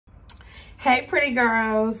Hey pretty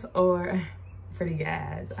girls, or pretty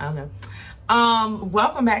guys, I don't know.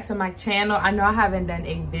 Welcome back to my channel. I know I haven't done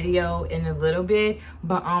a video in a little bit,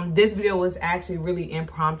 but this video was actually really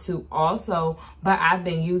impromptu also, but I've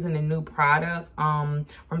been using a new product from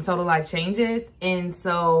Total Life Changes, and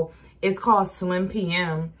so it's called Slim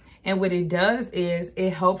PM, and what it does is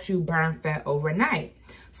it helps you burn fat overnight.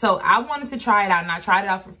 So I wanted to try it out, and I tried it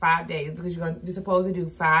out for 5 days because you're supposed to do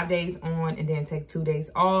 5 days on and then take 2 days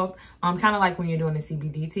off. Kind of like when you're doing the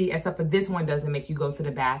CBDT, except for this one doesn't make you go to the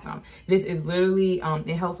bathroom. This is literally,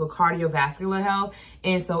 it helps with cardiovascular health,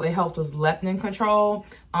 and so it helps with leptin control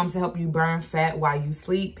to help you burn fat while you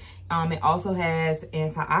sleep. It also has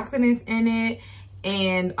antioxidants in it,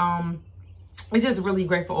 and it's just really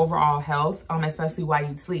great for overall health, especially while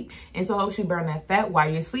you sleep. And so it helps you burn that fat while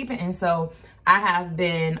you're sleeping. And so I have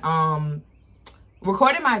been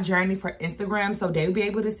recording my journey for Instagram so they'll be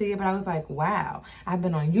able to see it. But I was like, wow, I've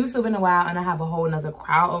been on YouTube in a while and I have a whole nother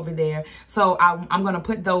crowd over there. So I'm going to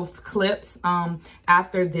put those clips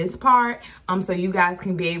after this part so you guys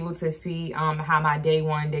can be able to see how my day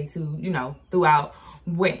 1, day 2, you know, throughout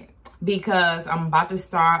went. Because I'm about to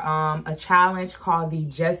start a challenge called the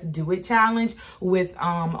Just Do It Challenge with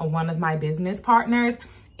one of my business partners.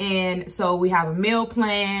 And so we have a meal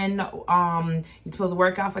plan. You're supposed to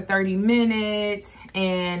work out for 30 minutes.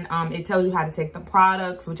 And it tells you how to take the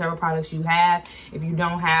products, whichever products you have. If you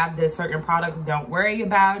don't have the certain products, don't worry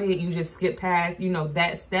about it. You just skip past, you know,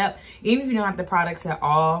 that step. Even if you don't have the products at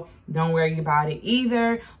all, don't worry about it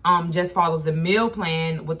either. Just follow the meal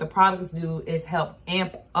plan. What the products do is help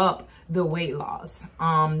amp up the weight loss.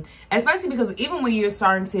 Especially because even when you're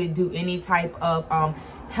starting to do any type of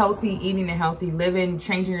healthy eating and healthy living,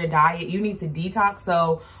 changing your diet, you need to detox.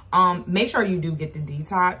 So make sure you do get the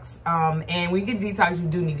detox. And when you get detox, you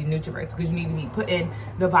do need the NutriBurst because you need to be putting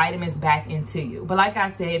the vitamins back into you. But like I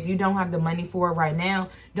said, if you don't have the money for it right now,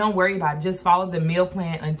 don't worry about it. Just follow the meal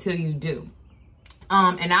plan until you do.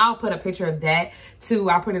 And I'll put a picture of that too.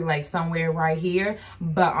 I'll put it like somewhere right here.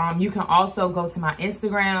 But you can also go to my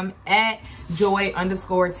Instagram at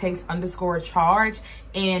joy_takes_charge.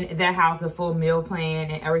 And that has a full meal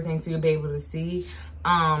plan and everything, so you'll be able to see.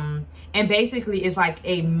 And basically it's like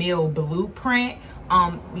a meal blueprint.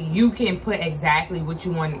 You can put exactly what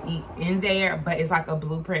you want to eat in there, but it's like a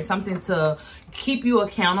blueprint, something to keep you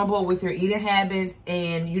accountable with your eating habits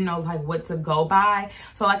and, you know, like what to go by.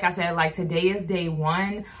 So like I said, like today is day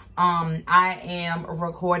 1. I am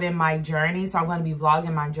recording my journey. So I'm going to be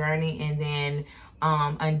vlogging my journey, and then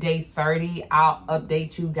on day 30, I'll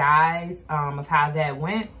update you guys of how that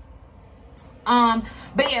went.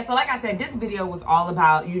 But yeah, so like I said, this video was all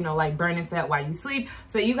about, you know, like burning fat while you sleep,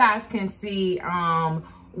 so you guys can see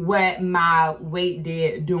what my weight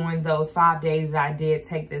did during those 5 days that I did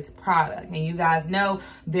take this product. And you guys know,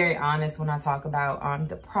 very honest when I talk about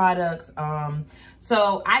the products.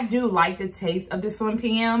 So I do like the taste of the Slim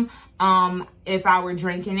PM. If I were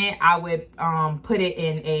drinking it, I would put it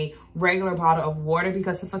in a regular bottle of water,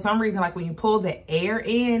 because for some reason, like when you pull the air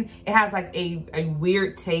in, it has like a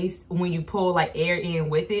weird taste when you pull like air in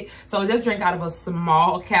with it. So just drink out of a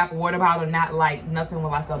small cap water bottle, not like nothing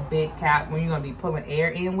with like a big cap when you're gonna be pulling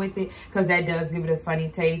air in with it, because that does give it a funny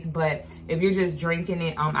taste. But if you're just drinking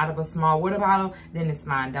it out of a small water bottle, then it's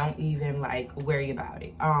fine. Don't even like worry about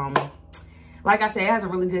it. Like I said, it has a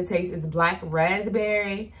really good taste. It's black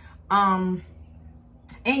raspberry. And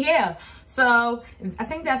yeah, so I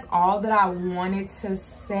think that's all that I wanted to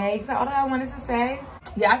say. Is that all that I wanted to say?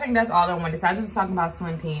 Yeah, I think that's all I wanted to say. I just was talking about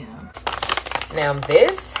Slim PM. Now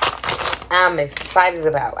this, I'm excited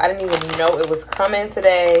about. I didn't even know it was coming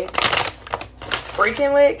today.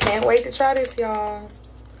 Freaking lit. Can't wait to try this, y'all.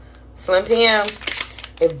 Slim PM.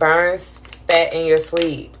 It burns fat in your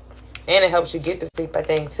sleep. And it helps you get to sleep, I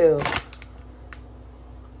think, too.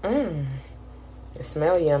 It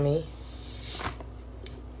smells yummy.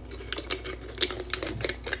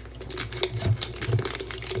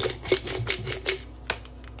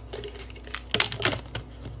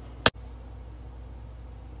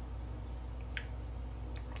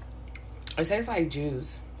 It tastes like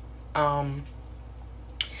juice. I'm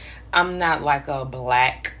not like a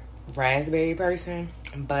black raspberry person,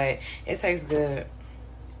 but it tastes good.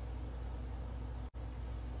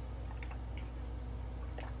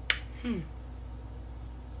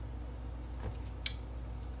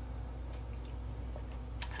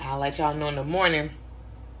 I'll let y'all know in the morning.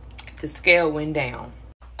 The scale went down.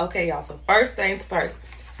 Okay, y'all, so first things first.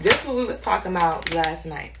 This is what we was talking about last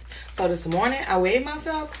night. So this morning, I weighed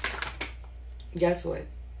myself. Guess what?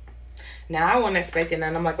 Now, I wasn't expecting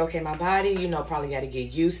that. I'm like, okay, my body, you know, probably got to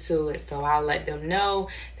get used to it. So I let them know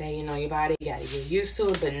that, you know, your body got to get used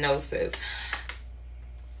to it. But no, sis.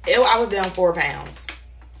 I was down 4 pounds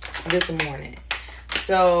this morning.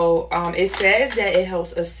 So it says that it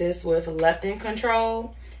helps assist with leptin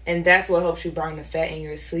control. And that's what helps you burn the fat in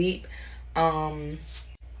your sleep. And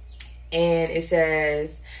it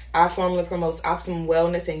says our formula promotes optimal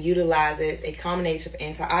wellness and utilizes a combination of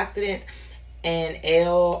antioxidants and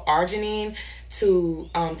L-arginine to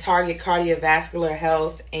target cardiovascular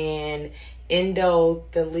health and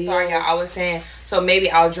endothelial. Sorry, y'all, I was saying, so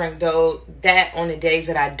maybe I'll drink that on the days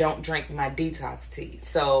that I don't drink my detox tea.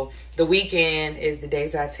 So the weekend is the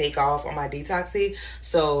days that I take off on my detox tea.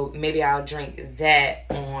 So maybe I'll drink that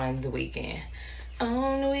on the weekend.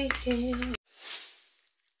 On the weekend.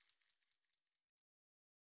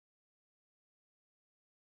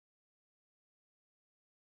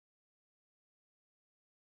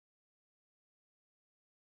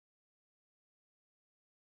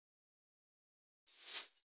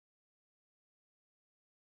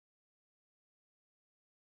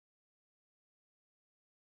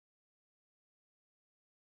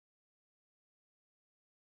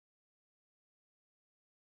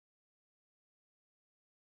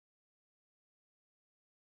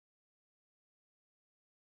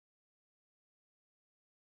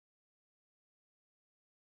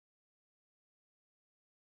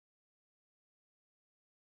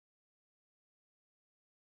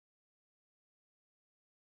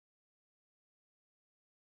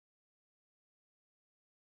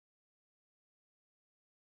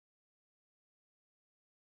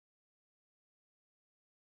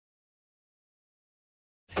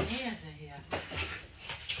 Hands in here.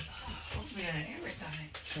 Oh, man, everything.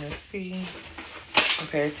 Let's see.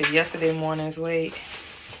 Compared to yesterday morning's weight.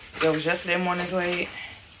 That was yesterday morning's weight.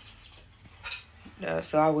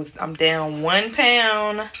 So I'm down 1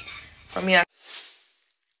 pound from yesterday.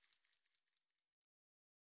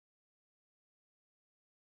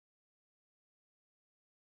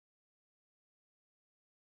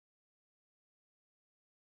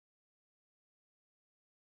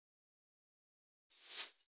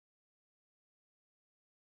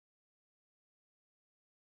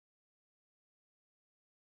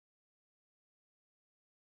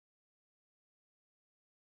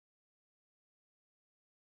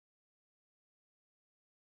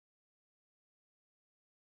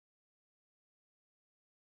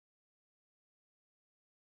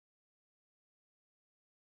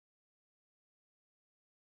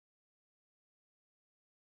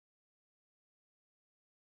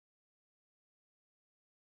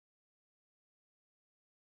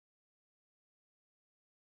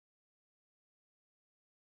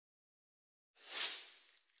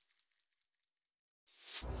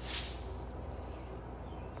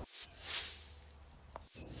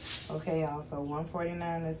 Okay, y'all, so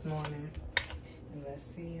 149 this morning. And let's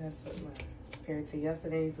see, let's put my, compared to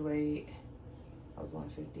yesterday's weight, I was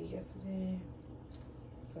 150 yesterday.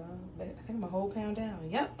 So, but I think I'm a whole pound down.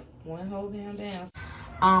 Yep, 1 whole pound down.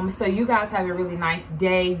 So you guys have a really nice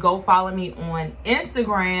day. Go follow me on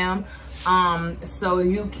Instagram so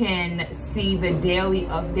you can see the daily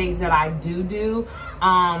updates that I do.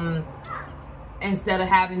 Instead of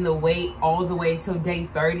having to wait all the way till day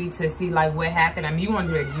 30 to see like what happened. I mean, you want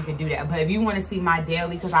to do it, you can do that. But if you want to see my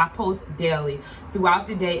daily, because I post daily throughout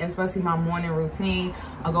the day, especially my morning routine,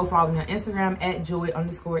 I'll go follow me on Instagram at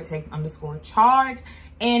joy_takes_charge.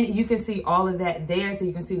 And you can see all of that there. So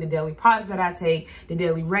you can see the daily products that I take, the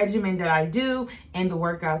daily regimen that I do, and the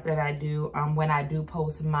workouts that I do when I do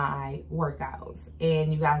post my workouts.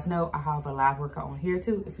 And you guys know I have a live workout on here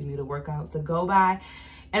too if you need a workout to go by.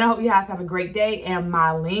 And I hope you guys have a great day. And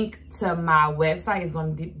my link to my website is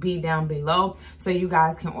going to be down below so you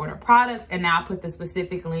guys can order products. And now I put the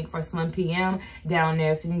specific link for Slim PM down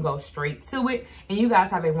there so you can go straight to it. And you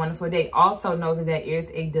guys have a wonderful day. Also know that there is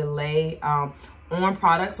a delay on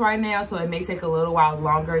products right now, so it may take a little while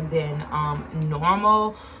longer than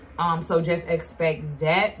normal. So just expect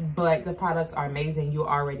that, but the products are amazing. You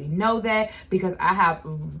already know that because I have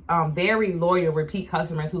very loyal repeat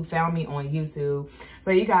customers who found me on YouTube.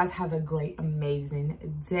 So you guys have a great,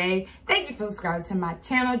 amazing day. Thank you for subscribing to my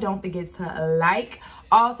channel. Don't forget to like,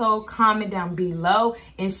 also comment down below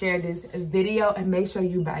and share this video, and make sure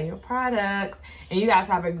you buy your products. And you guys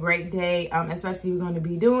have a great day, especially we're going to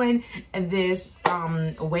be doing this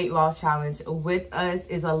weight loss challenge with us.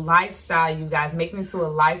 Is a lifestyle, you guys. Making it to a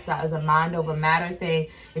lifestyle is a mind over matter thing.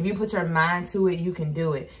 If you put your mind to it, you can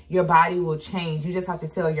do it. Your body will change. You just have to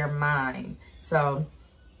tell your mind. So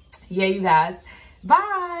yeah, you guys,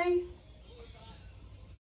 bye.